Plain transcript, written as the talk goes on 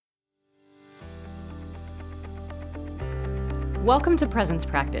Welcome to Presence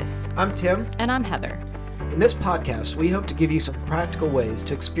Practice. I'm Tim. And I'm Heather. In this podcast, we hope to give you some practical ways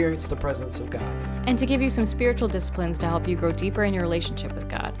to experience the presence of God. And to give you some spiritual disciplines to help you grow deeper in your relationship with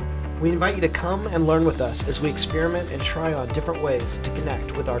God. We invite you to come and learn with us as we experiment and try on different ways to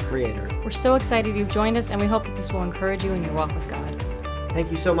connect with our Creator. We're so excited you've joined us, and we hope that this will encourage you in your walk with God. Thank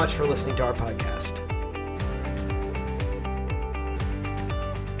you so much for listening to our podcast.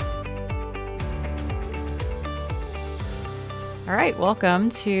 All right, welcome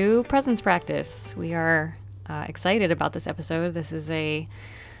to Presence Practice. We are excited about this episode. This is a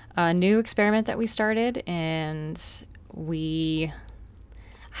new experiment that we started, and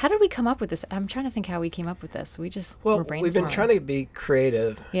how did we come up with this? I'm trying to think how we came up with this. Were brainstorming. We've been trying to be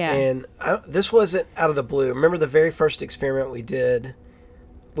creative. Yeah. And this wasn't out of the blue. Remember the very first experiment we did,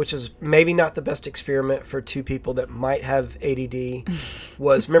 which is maybe not the best experiment for two people that might have ADD,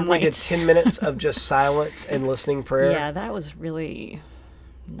 was, remember we did 10 minutes of just silence and listening prayer? Yeah, that was really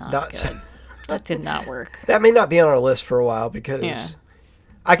not good. That did not work. That may not be on our list for a while because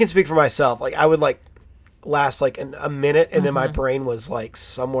I can speak for myself. Like, I would last a minute and then my brain was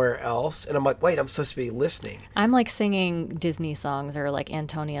somewhere else, and I'm like, wait, I'm supposed to be listening. I'm singing Disney songs or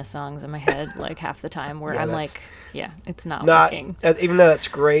Antonia songs in my head half the time where it's not working. Even though that's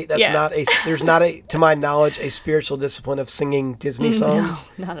great, there's not to my knowledge a spiritual discipline of singing Disney songs.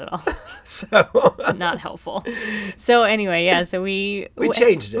 No, not at all. So not helpful. So anyway, so we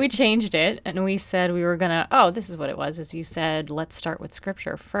changed it. We changed it, and we said we were gonna, this is what it was, is you said let's start with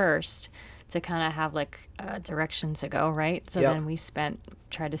scripture first to kind of have a direction to go, right? So then we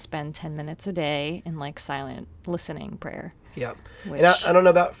tried to spend 10 minutes a day in silent listening prayer. Yep. And I don't know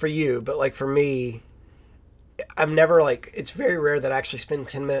about for you, but for me, I'm never it's very rare that I actually spend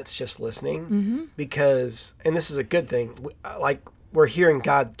 10 minutes just listening because, and this is a good thing, we're hearing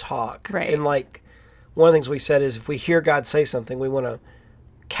God talk. Right. And one of the things we said is if we hear God say something, we want to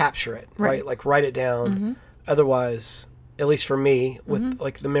capture it, right? Write it down. Otherwise, at least for me,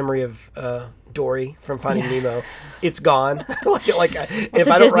 with the memory of Dory from Finding Nemo, it's gone. If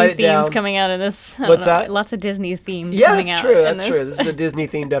I don't write it down, themes coming out of this. What's that? Lots of Disney themes. Yeah, coming that's out true. That's true. This is a Disney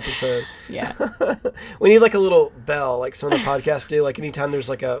themed episode. Yeah. We need a little bell, like some of the podcasts do. Anytime there's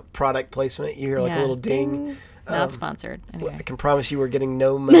a product placement, you hear a little ding. Not sponsored. Anyway. I can promise you we're getting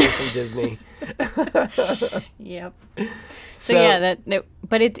no money from Disney. Yep. So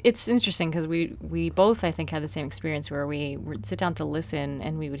but it's interesting because we both, I think, had the same experience where we would sit down to listen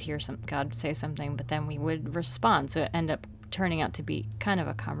and we would hear God say something, but then we would respond. So it ended up turning out to be kind of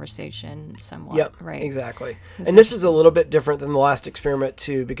a conversation somewhat. Yep, right? Exactly. And this is a little bit different than the last experiment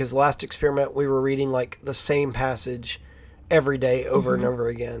too, because the last experiment we were reading the same passage every day over and over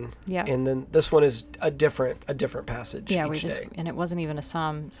again. Yeah. And then this one is a different passage each day. And it wasn't even a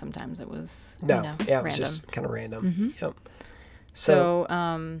psalm sometimes. It was it random. was just kind of random. Yep. So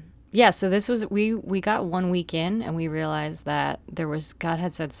this was, we got 1 week in and we realized that God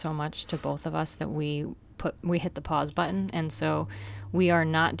had said so much to both of us that we hit the pause button. And so we are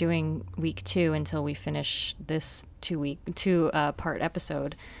not doing week 2 until we finish this 2-part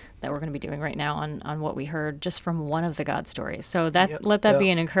episode that we're going to be doing right now on what we heard just from one of the God stories. So let that be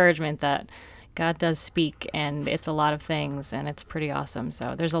an encouragement that God does speak, and it's a lot of things, and it's pretty awesome.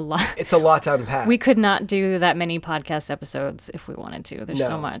 So there's a lot. It's a lot to unpack. We could not do that many podcast episodes if we wanted to. There's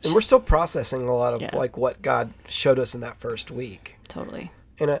so much. And we're still processing a lot of what God showed us in that first week. Totally.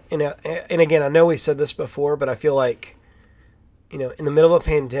 And again, I know we said this before, but I feel in the middle of a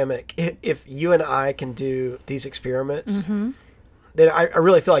pandemic, if you and I can do these experiments, then I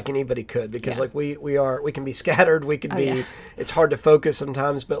really feel like anybody could, because we can be scattered, we can be, it's hard to focus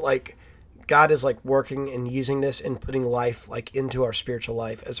sometimes, but God is working and using this and putting life into our spiritual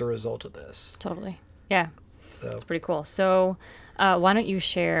life as a result of this. Totally. Yeah. So it's pretty cool. So why don't you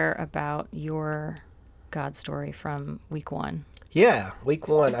share about your God story from week 1? Yeah, week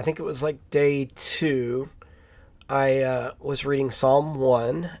 1. I think it was day 2. I was reading Psalm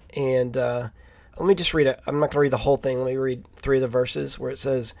 1, and let me just read it. I'm not going to read the whole thing. Let me read 3 of the verses where it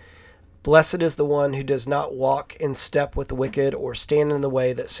says, "Blessed is the one who does not walk in step with the wicked, or stand in the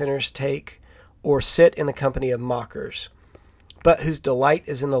way that sinners take, or sit in the company of mockers, but whose delight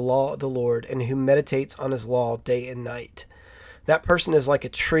is in the law of the Lord, and who meditates on his law day and night. That person is like a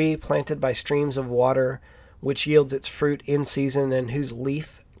tree planted by streams of water, which yields its fruit in season, and whose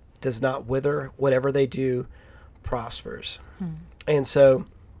leaf does not wither. Whatever they do prospers." And so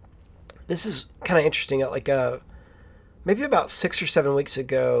this is kind of interesting. Maybe about 6 or 7 weeks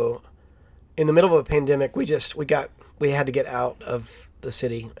ago, in the middle of a pandemic, we had to get out of the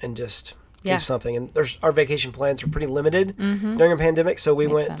city and just do something. And our vacation plans were pretty limited during a pandemic, so we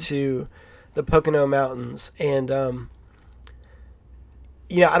went to the Pocono Mountains, and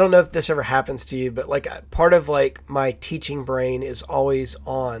I don't know if this ever happens to you, but like part of like my teaching brain is always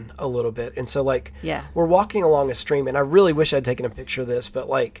on a little bit. And so like Yeah. we're walking along a stream, and I really wish I'd taken a picture of this, but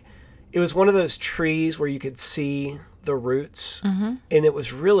like it was one of those trees where you could see the roots, and it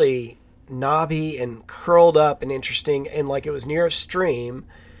was really knobby and curled up and interesting, and like it was near a stream,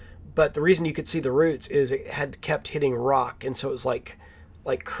 but the reason you could see the roots is it had kept hitting rock, and so it was like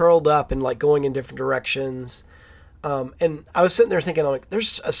curled up and like going in different directions. And I was sitting there thinking, I'm like,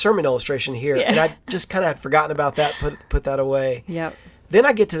 there's a sermon illustration here. Yeah. And I just kind of had forgotten about that, put that away. Yep. Then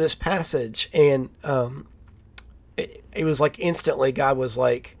I get to this passage, and it was like instantly God was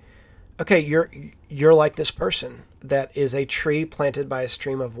like, okay, you're like this person that is a tree planted by a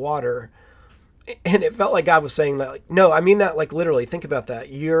stream of water. And it felt like God was saying that, like, no, I mean that like literally. Think about that.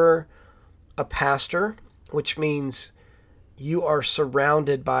 You're a pastor, which means you are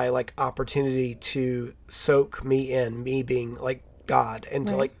surrounded by like opportunity to soak me in, me being like God, and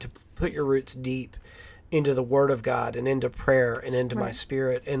to like to put your roots deep into the Word of God and into prayer and into my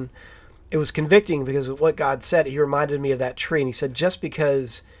spirit. And it was convicting because of what God said. He reminded me of that tree, and he said, just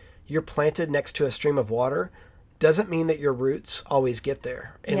because you're planted next to a stream of water doesn't mean that your roots always get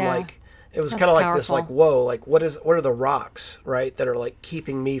there. And like it was kind of like this, like, whoa, like what are the rocks, right, that are like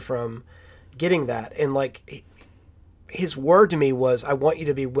keeping me from getting that? And like his word to me was, I want you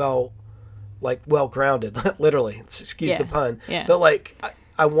to be well grounded, literally, excuse the pun. Yeah. But like,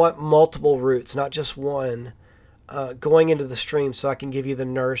 I want multiple roots, not just one, going into the stream so I can give you the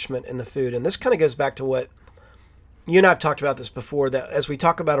nourishment and the food. And this kind of goes back to what you and I have talked about this before, that as we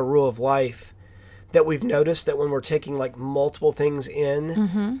talk about a rule of life, that we've noticed that when we're taking like multiple things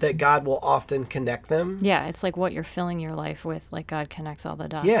in, that God will often connect them. Yeah, it's like what you're filling your life with, like God connects all the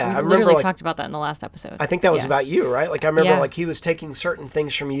dots. Yeah, we I remember, literally like, talked about that in the last episode. I think that was about you, right? Like I remember like he was taking certain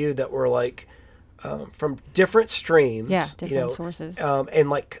things from you that were like from different streams. Yeah, different sources. And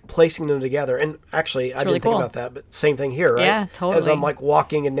like placing them together. And actually, I didn't think about that, but same thing here, right? Yeah, totally. As I'm like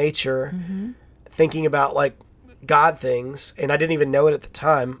walking in nature, thinking about like God things, and I didn't even know it at the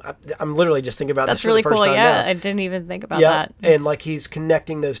time. I'm literally just thinking about this for the first time now. I didn't even think about that. And like he's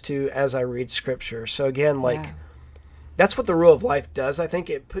connecting those two as I read scripture. So again, like that's what the rule of life does. I think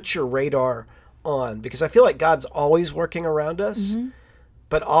it puts your radar on, because I feel like God's always working around us,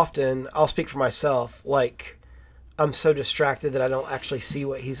 but often, I'll speak for myself, like I'm so distracted that I don't actually see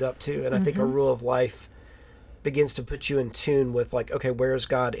what he's up to. And I think a rule of life begins to put you in tune with like, okay, where's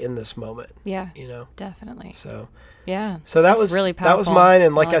God in this moment? Yeah, So definitely. So that was really powerful. That was mine.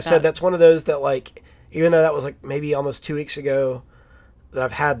 And like I said, that. that's one of those that like, even though that was like maybe almost 2 weeks ago that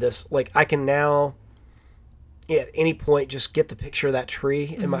I've had this, like I can now at any point just get the picture of that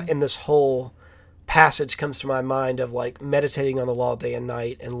tree, and this whole passage comes to my mind of like meditating on the law day and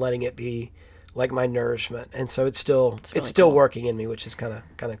night and letting it be like my nourishment. And so it's still cool. working in me, which is kind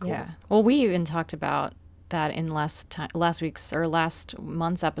of cool. Yeah. Well, we even talked about that in last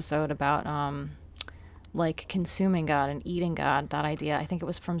month's episode about like consuming God and eating God, that idea. I think it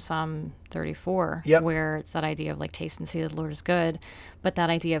was from Psalm 34, where it's that idea of like taste and see that the Lord is good, but that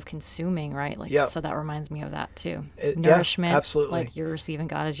idea of consuming, right? Like so that reminds me of that too. Nourishment, absolutely. Like you're receiving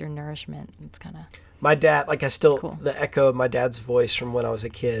God as your nourishment. It's kind of my dad, like I still the echo of my dad's voice from when I was a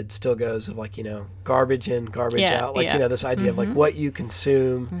kid still goes of like, garbage in, garbage out, like this idea of like what you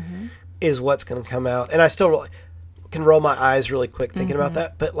consume is what's going to come out. And I still really can roll my eyes really quick thinking about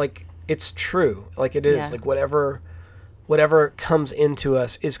that, but like it's true. Like it is like whatever comes into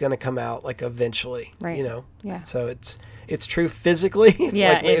us is going to come out like eventually, Yeah. So it's true physically,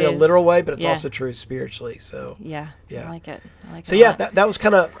 like in a literal way, but it's also true spiritually. So yeah. I like it. So yeah, that was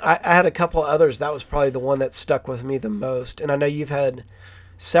kind of, I had a couple others. That was probably the one that stuck with me the most. And I know you've had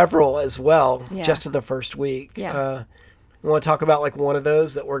several as well, just in the first week. Yeah. You want to talk about like one of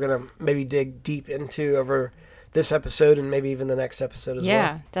those that we're going to maybe dig deep into over this episode and maybe even the next episode as well?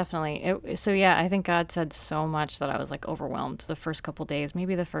 Yeah, definitely. I think God said so much that I was like overwhelmed the first couple days,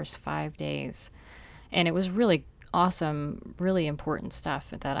 maybe the first 5 days. And it was really awesome, really important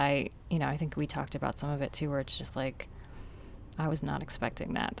stuff that I think we talked about some of it too, where it's just like, I was not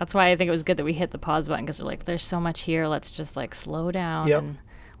expecting that. That's why I think it was good that we hit the pause button, because we're like, there's so much here. Let's just like slow down,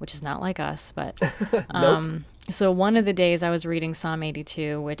 which is not like us. But so one of the days I was reading Psalm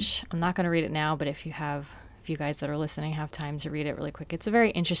 82, which I'm not going to read it now, but if you guys that are listening have time to read it really quick, it's a very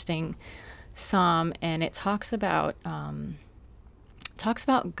interesting psalm, and it talks about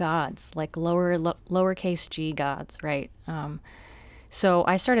gods, like lowercase g gods, right? So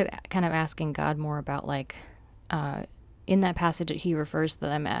I started kind of asking God more about like, in that passage, he refers to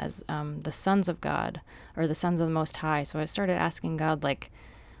them as the sons of God, or the sons of the Most High. So I started asking God, like,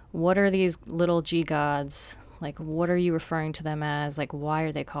 what are these little g gods Like, what are you referring to them as? Like, why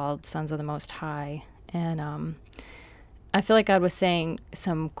are they called sons of the Most High? And I feel like God was saying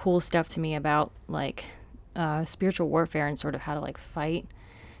some cool stuff to me about like spiritual warfare and sort of how to like fight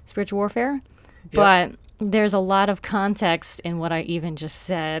spiritual warfare. But there's a lot of context in what I even just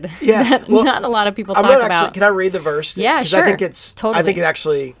said that not a lot of people talk about. Can I read the verse? Yeah, sure. I think it's totally. I think it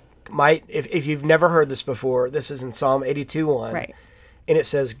actually might. If you've never heard this before, this is in Psalm 82:1, right? And it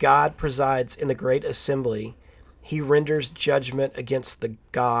says, "God presides in the great assembly; He renders judgment against the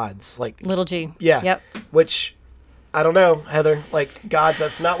gods." Like little g. Yeah. Yep. Which I don't know, Heather. Like gods.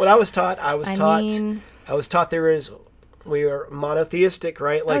 That's not what I was taught. I was taught we are monotheistic,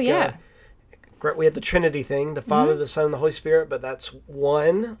 right? Like we have the Trinity thing, the Father, the Son, and the Holy Spirit, but that's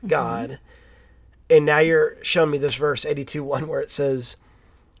one God. And now you're showing me this verse 82:1 where it says,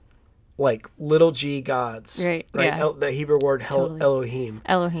 like little g gods, right? Yeah. The Hebrew word Elohim.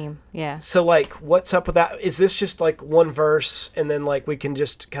 Elohim, yeah. So like, what's up with that? Is this just like one verse, and then like we can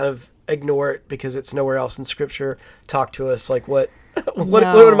just kind of ignore it because it's nowhere else in Scripture? Talk to us, like what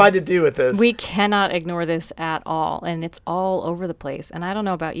am I to do with this? We cannot ignore this at all, and it's all over the place. And I don't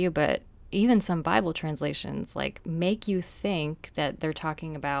know about you, but even some Bible translations like make you think that they're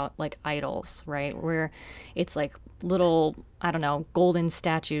talking about like idols, right? Where it's like little, I don't know, golden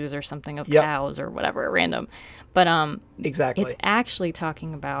statues or something of cows or whatever, random. But exactly, it's actually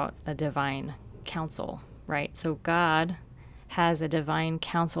talking about a divine counsel, right? So God has a divine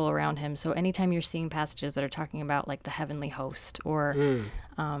counsel around him. So anytime you're seeing passages that are talking about like the heavenly host or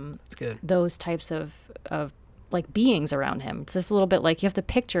that's good. Those types of like beings around him. It's just a little bit like you have to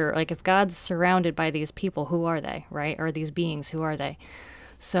picture, like if God's surrounded by these people, who are they, right? Or these beings, who are they?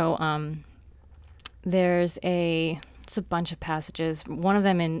 So there's a bunch of passages. One of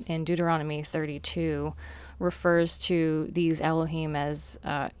them in Deuteronomy 32 refers to these Elohim as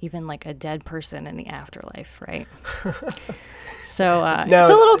even like a dead person in the afterlife, right? So it's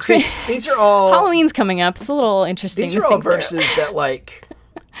a little crazy. These are all Halloween's coming up. It's a little interesting. These are all verses that like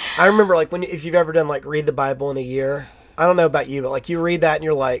I remember like if you've ever done like read the Bible in a year. I don't know about you, but like you read that and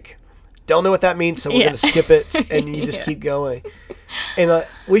you're like, don't know what that means, so we're going to skip it, and you just keep going. And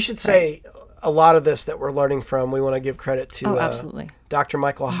we should say a lot of this that we're learning from, we want to give credit to absolutely. Dr.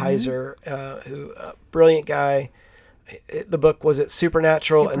 Michael Heiser, who brilliant guy. The book, was it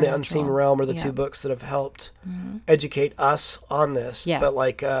Supernatural and The Unseen Realm, are the two books that have helped educate us on this. Yeah. But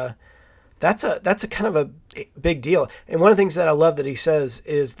like that's a kind of a big deal. And one of the things that I love that he says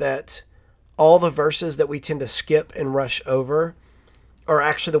is that all the verses that we tend to skip and rush over are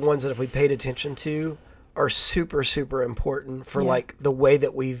actually the ones that if we paid attention to are super, super important for like the way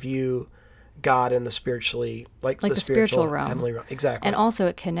that we view God and the spiritually, like the spiritual realm. Heavenly realm. Exactly. And also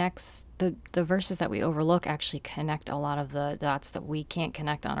it connects, the verses that we overlook actually connect a lot of the dots that we can't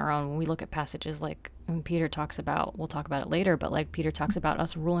connect on our own. When we look at passages like when Peter talks about, we'll talk about it later, but like Peter talks about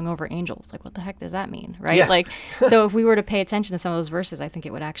us ruling over angels. Like what the heck does that mean, right? Yeah. Like, so if we were to pay attention to some of those verses, I think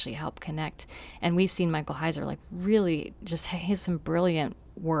it would actually help connect. And we've seen Michael Heiser like really just has some brilliant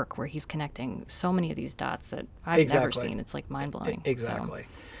work where he's connecting so many of these dots that I've never seen. It's like mind-blowing. Exactly. So,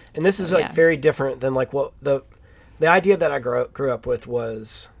 and this is like very different than like what the idea that I grew up with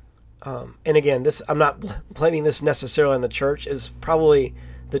was, and again, this, I'm not blaming this necessarily on the church, is probably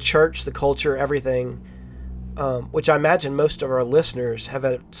the church, the culture, everything, which I imagine most of our listeners have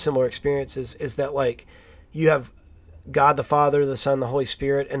had similar experiences, is that like you have God the Father, the Son, the Holy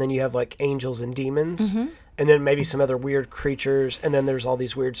Spirit, and then you have like angels and demons, and then maybe some other weird creatures, and then there's all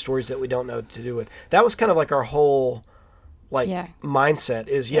these weird stories that we don't know what to do with. That was kind of like our whole mindset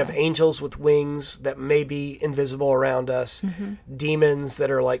is you have angels with wings that may be invisible around us, demons that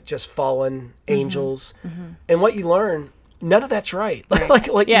are like just fallen angels, and what you learn, none of that's right.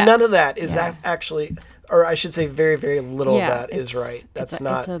 Like none of that is actually, or I should say very, very little of that is right. That's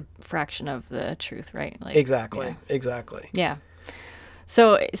not. It's a fraction of the truth, right? Like, exactly. Yeah.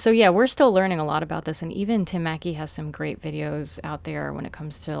 So yeah, we're still learning a lot about this, and even Tim Mackie has some great videos out there when it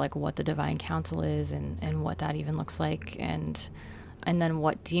comes to like what the divine counsel is and what that even looks like, and then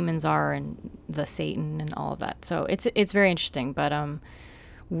what demons are and the Satan and all of that. So it's very interesting. But I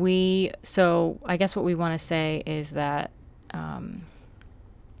guess what we want to say is that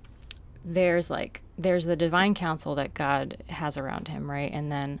there's the divine counsel that God has around him, right?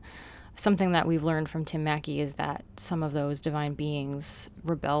 And then something that we've learned from Tim Mackie is that some of those divine beings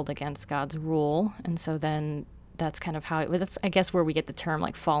rebelled against God's rule. And so then that's kind of how that's, I guess, where we get the term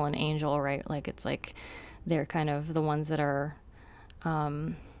like fallen angel, right? Like it's like they're kind of the ones that are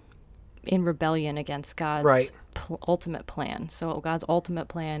in rebellion against God's Right. ultimate plan. So God's ultimate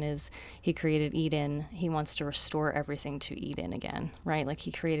plan is he created Eden. He wants to restore everything to Eden again, right? Like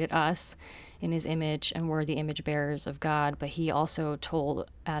he created us in his image and we're the image bearers of God, but he also told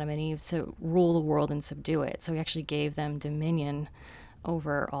Adam and Eve to rule the world and subdue it. So he actually gave them dominion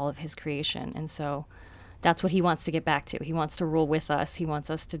over all of his creation. And so that's what he wants to get back to. He wants to rule with us. He wants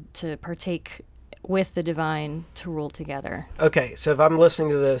us to partake with the divine, to rule together. Okay, so if I'm listening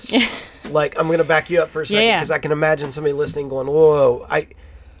to this, like, I'm going to back you up for a second, Yeah. because I can imagine somebody listening going, whoa,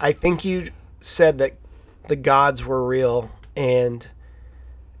 I think you said that the gods were real, and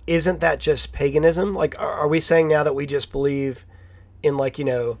isn't that just paganism? Like, are we saying now that we just believe in, like,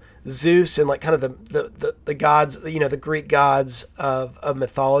 Zeus and, like, kind of the gods, the Greek gods of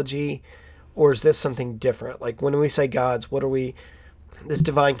mythology, or is this something different? Like, when we say gods, what are we, this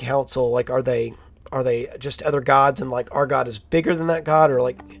divine council, like, are they just other gods, and, like, our God is bigger than that God, or,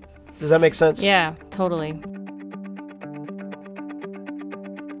 like, does that make sense? Yeah, totally.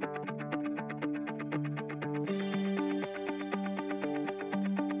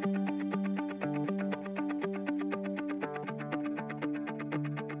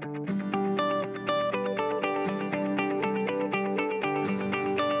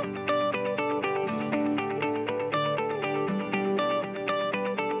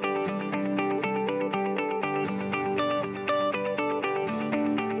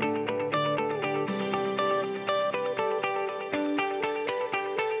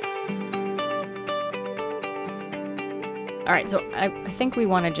 All right, so I think we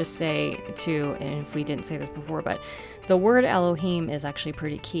want to just say, too, and if we didn't say this before, but the word Elohim is actually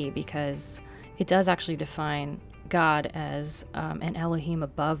pretty key because it does actually define God as an Elohim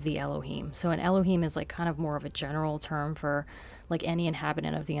above the Elohim. So an Elohim is like kind of more of a general term for like any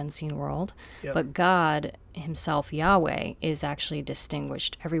inhabitant of the unseen world. Yep. But God himself, Yahweh, is actually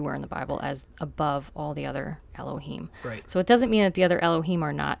distinguished everywhere in the Bible as above all the other Elohim. Right. So it doesn't mean that the other Elohim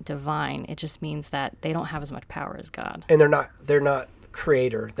are not divine. It just means that they don't have as much power as God. And they're not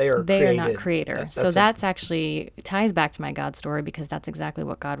creator. They are They created. are not creator. So that's actually ties back to my God story, because that's exactly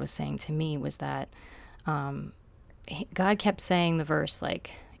what God was saying to me, was that God kept saying the verse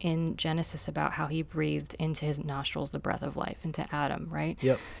like in Genesis about how he breathed into his nostrils the breath of life, into Adam, right?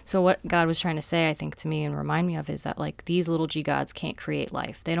 Yep. So what God was trying to say, I think, to me and remind me of is that like these little g gods can't create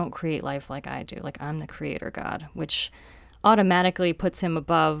life. They don't create life like I do. Like I'm the creator God, which automatically puts him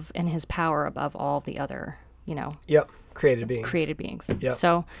above, and his power above all the other, Yep. Created beings. Yep.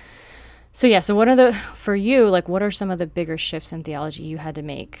 So for you, like, what are some of the bigger shifts in theology you had to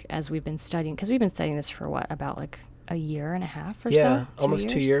make as we've been studying? Because we've been studying this for about like a year and a half or so? Yeah, almost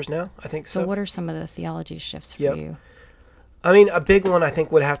 2 years now, I think so. So what are some of the theology shifts for you? I mean, a big one I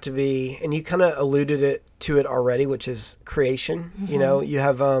think would have to be, and you kind of alluded to it already, which is creation. Mm-hmm. You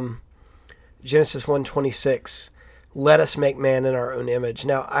have Genesis 1:26, let us make man in our own image.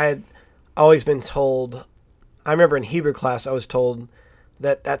 Now, I had always been told, I remember in Hebrew class, I was told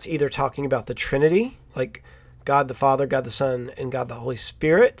that that's either talking about the Trinity, like God the Father, God the Son, and God the Holy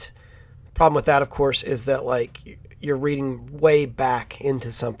Spirit. Problem with that, of course, is that like you're reading way back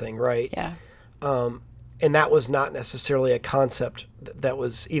into something, right? Yeah. And that was not necessarily a concept that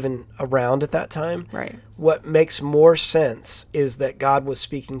was even around at that time. Right. What makes more sense is that God was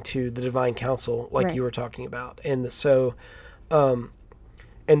speaking to the divine council, like Right. you were talking about. And so, and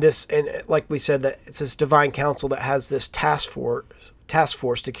like we said, that it's this divine council that has this task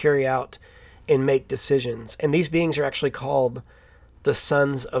force to carry out and make decisions. And these beings are actually called the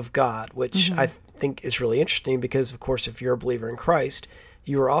sons of God, which I think is really interesting because, of course, if you're a believer in Christ,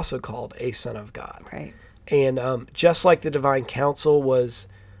 you are also called a son of God. Right. And just like the divine council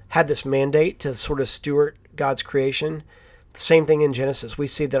had this mandate to sort of steward God's creation, same thing in Genesis. We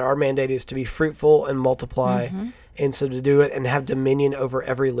see that our mandate is to be fruitful and multiply, and so to do it and have dominion over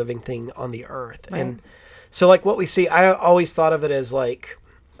every living thing on the earth. Right. And so like what we see, I always thought of it as like,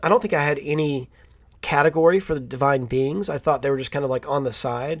 I don't think I had any category for the divine beings. I thought they were just kind of like on the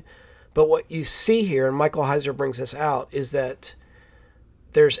side. But what you see here, and Michael Heiser brings this out, is that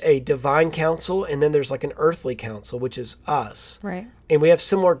there's a divine council and then there's like an earthly council, which is us. Right. And we have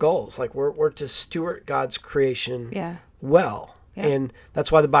similar goals. Like we're to steward God's creation well. Yeah. And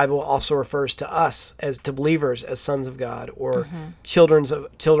that's why the Bible also refers to us as to believers as sons of God or children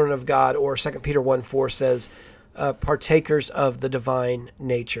of God, or 2 Peter 1:4 says partakers of the divine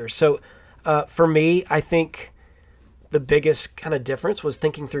nature. So for me, I think the biggest kind of difference was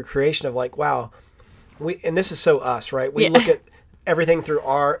thinking through creation of like, wow, and this is so us, right? We look at everything through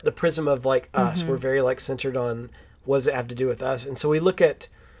the prism of like us. We're very like centered on what does it have to do with us. And so we look at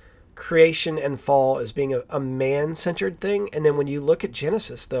creation and fall as being a man-centered thing. And then when you look at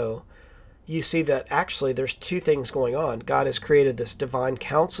Genesis, though, you see that actually there's two things going on. God has created this divine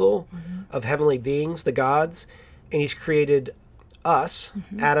council of heavenly beings, the gods, and he's created us,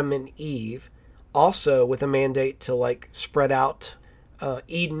 Adam and Eve, also with a mandate to like spread out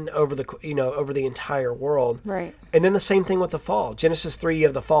Eden over the entire world. Right. And then the same thing with the fall. Genesis 3, you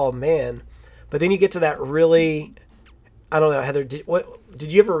have the fall of man, but then you get to that really, I don't know, Heather,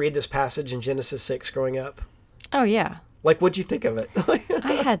 did you ever read this passage in Genesis 6 growing up? Oh, yeah. Like, what'd you think of it?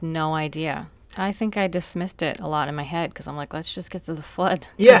 I had no idea. I think I dismissed it a lot in my head because I'm like, let's just get to the flood.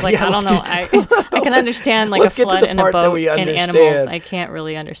 Yeah, like, yeah, I don't know. I can understand like a flood and a boat and animals. I can't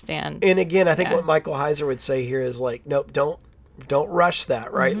really understand. And again, I think what Michael Heiser would say here is like, nope, don't rush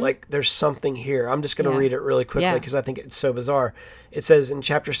that, right? Like, there's something here. I'm just going to read it really quickly because I think it's so bizarre. It says in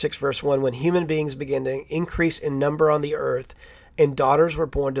chapter 6, verse 1, when human beings began to increase in number on the earth and daughters were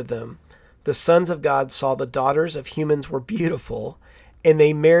born to them, the sons of God saw the daughters of humans were beautiful, and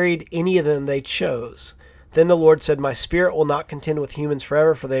they married any of them they chose. Then the Lord said, my spirit will not contend with humans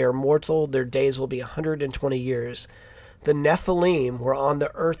forever, for they are mortal. Their days will be 120 years. The Nephilim were on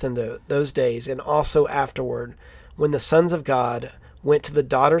the earth in those days, and also afterward, when the sons of God went to the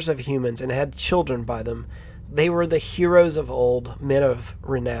daughters of humans and had children by them. They were the heroes of old, men of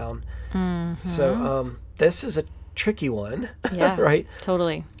renown. So this is a tricky one, right?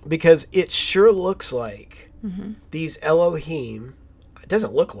 Totally. Because it sure looks like these Elohim, it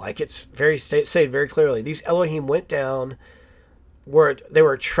doesn't look like, it's very stated very clearly, these Elohim went down, they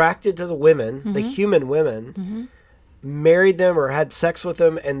were attracted to the women, the human women, married them or had sex with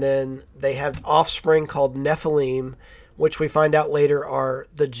them, and then they have offspring called Nephilim, which we find out later are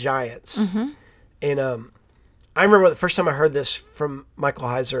the giants. And I remember the first time I heard this from Michael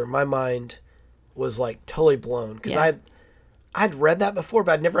Heiser, my mind was like totally blown because I'd read that before,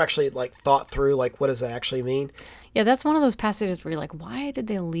 but I'd never actually like thought through like what does that actually mean. Yeah, that's one of those passages where you're like, why did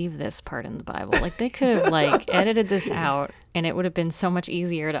they leave this part in the Bible? Like they could have like edited this out and it would have been so much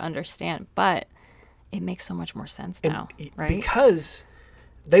easier to understand, but it makes so much more sense now, right? Because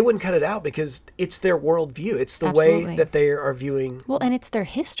they wouldn't cut it out because it's their worldview. It's the way that they are viewing. Well, and it's their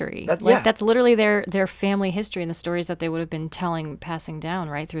history. That's literally their family history and the stories that they would have been passing down,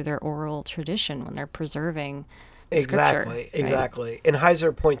 right, through their oral tradition when they're preserving Exactly. And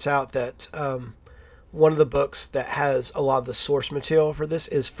Heiser points out that one of the books that has a lot of the source material for this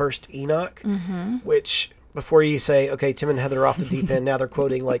is First Enoch, which, before you say, okay, Tim and Heather are off the deep end, now they're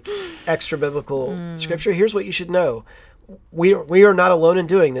quoting like extra biblical scripture, here's what you should know. We are not alone in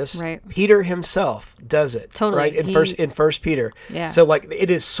doing this. Right. Peter himself does it. Totally. Right? In First Peter. Yeah. So like it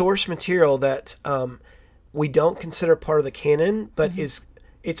is source material that we don't consider part of the canon, but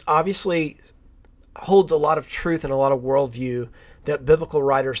it's obviously holds a lot of truth and a lot of worldview that biblical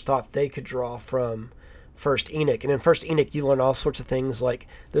writers thought they could draw from First Enoch. And in First Enoch, you learn all sorts of things. Like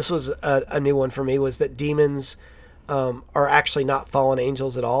this was a new one for me, was that demons are actually not fallen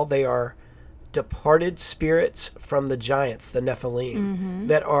angels at all. They are departed spirits from the giants, the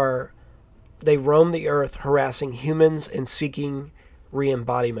Nephilim, they roam the earth harassing humans and seeking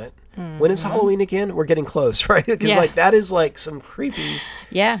re-embodiment. When is Halloween again? We're getting close, right? Because like that is like some creepy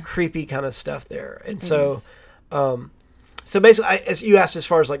kind of stuff there. And so basically, as you asked, as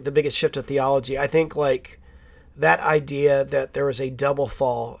far as like the biggest shift of theology, I think like that idea that there was a double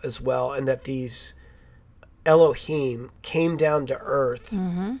fall as well, and that these Elohim came down to earth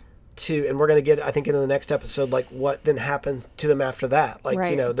and we're going to get, I think, into the next episode, like what then happened to them after that.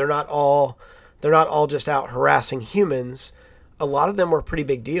 Like, you know, they're not all just out harassing humans. A lot of them were pretty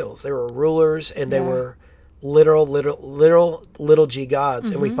big deals. They were rulers and they were literal little g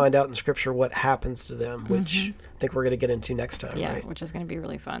gods. And we find out in scripture what happens to them, which I think we're going to get into next time. Yeah. Right? Which is going to be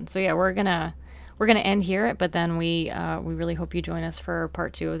really fun. So yeah, we're going to end here, but then we really hope you join us for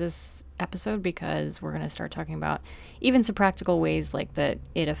part 2 of this episode, because we're going to start talking about even some practical ways like that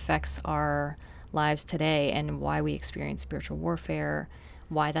it affects our lives today and why we experience spiritual warfare,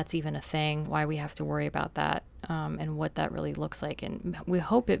 why that's even a thing, why we have to worry about that, and what that really looks like. And we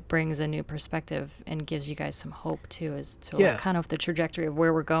hope it brings a new perspective and gives you guys some hope too, as to like kind of the trajectory of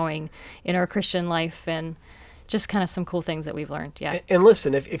where we're going in our Christian life, and just kind of some cool things that we've learned. Yeah. And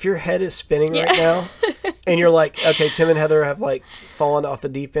listen, if your head is spinning right now and you're like, okay, Tim and Heather have like fallen off the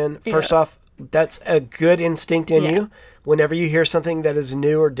deep end. First off, that's a good instinct in you. Whenever you hear something that is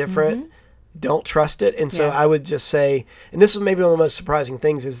new or different, don't trust it. And so I would just say, and this was maybe one of the most surprising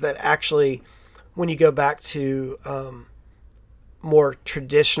things, is that actually when you go back to more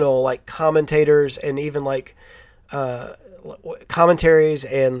traditional like commentators and even like commentaries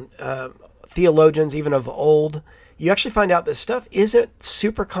and theologians even of old, you actually find out this stuff isn't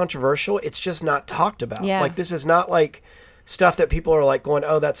super controversial. It's just not talked about. Like this is not like stuff that people are like going,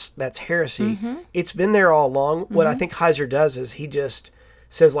 oh, that's heresy. It's been there all along. What I think Heiser does is he just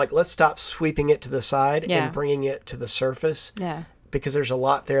says, like, let's stop sweeping it to the side and bringing it to the surface. Yeah. Because there's a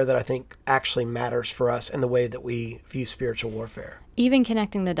lot there that I think actually matters for us in the way that we view spiritual warfare. Even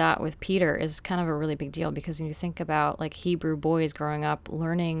connecting the dot with Peter is kind of a really big deal, because when you think about like Hebrew boys growing up,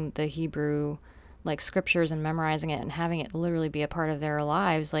 learning the Hebrew like scriptures and memorizing it and having it literally be a part of their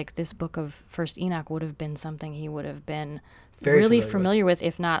lives, like this book of First Enoch would have been something he would have been really familiar with,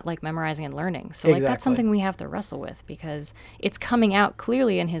 if not like memorizing and learning. So like that's something we have to wrestle with, because it's coming out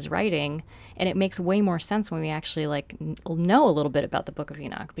clearly in his writing, and it makes way more sense when we actually like know a little bit about the book of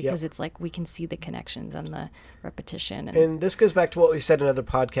Enoch, because it's like we can see the connections and the repetition. And this goes back to what we said in other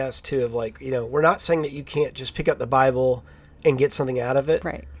podcasts too, of like, we're not saying that you can't just pick up the Bible and get something out of it.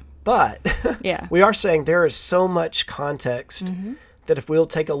 Right. But we are saying there is so much context that if we'll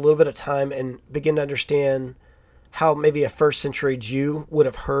take a little bit of time and begin to understand how maybe a first century Jew would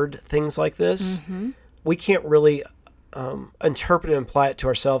have heard things like this, we can't really interpret and apply it to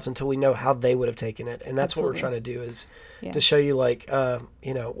ourselves until we know how they would have taken it. And that's what we're trying to do, is to show you, like,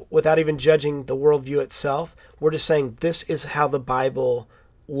 without even judging the worldview itself, we're just saying this is how the Bible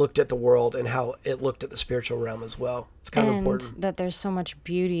looked at the world and how it looked at the spiritual realm as well. It's kind of important. And that there's so much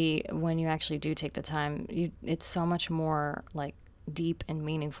beauty when you actually do take the time. It's so much more like deep and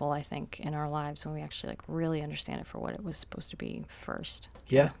meaningful, I think, in our lives when we actually like really understand it for what it was supposed to be first.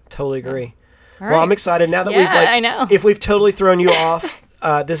 Yeah, totally agree. All well, right. I'm excited now that we've I know. If we've totally thrown you off,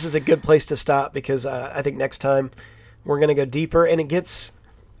 this is a good place to stop, because I think next time we're going to go deeper, and it gets,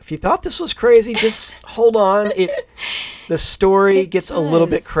 if you thought this was crazy, just hold on. The story gets a little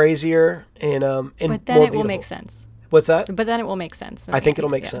bit crazier and but then more it will beautiful. make sense. What's that? But then it will make sense. I think it'll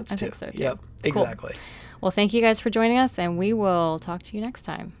make sense too. I think so too. Yep, exactly. Cool. Well, thank you guys for joining us, and we will talk to you next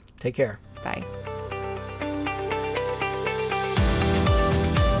time. Take care. Bye.